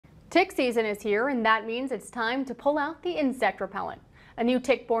Tick season is here, and that means it's time to pull out the insect repellent. A new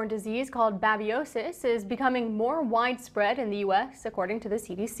tick-borne disease called Babesiosis is becoming more widespread in the U.S., according to the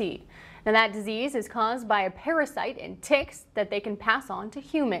CDC. Now, that disease is caused by a parasite in ticks that they can pass on to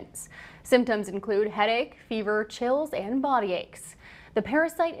humans. Symptoms include headache, fever, chills, and body aches. The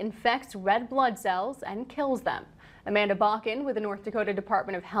parasite infects red blood cells and kills them. Amanda Bakken with the North Dakota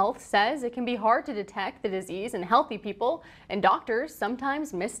Department of Health says it can be hard to detect the disease in healthy people, and doctors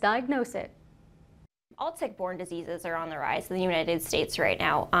sometimes misdiagnose it. All tick-borne diseases are on the rise in the United States right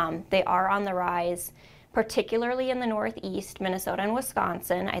now. They are on the rise, particularly in the Northeast, Minnesota and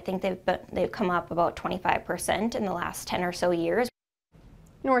Wisconsin. I think they've come up about 25% in the last 10 or so years.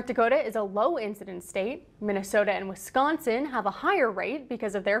 North Dakota is a low incidence state. Minnesota and Wisconsin have a higher rate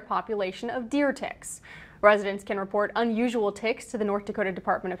because of their population of deer ticks. Residents can report unusual ticks to the North Dakota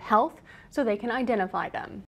Department of Health so they can identify them.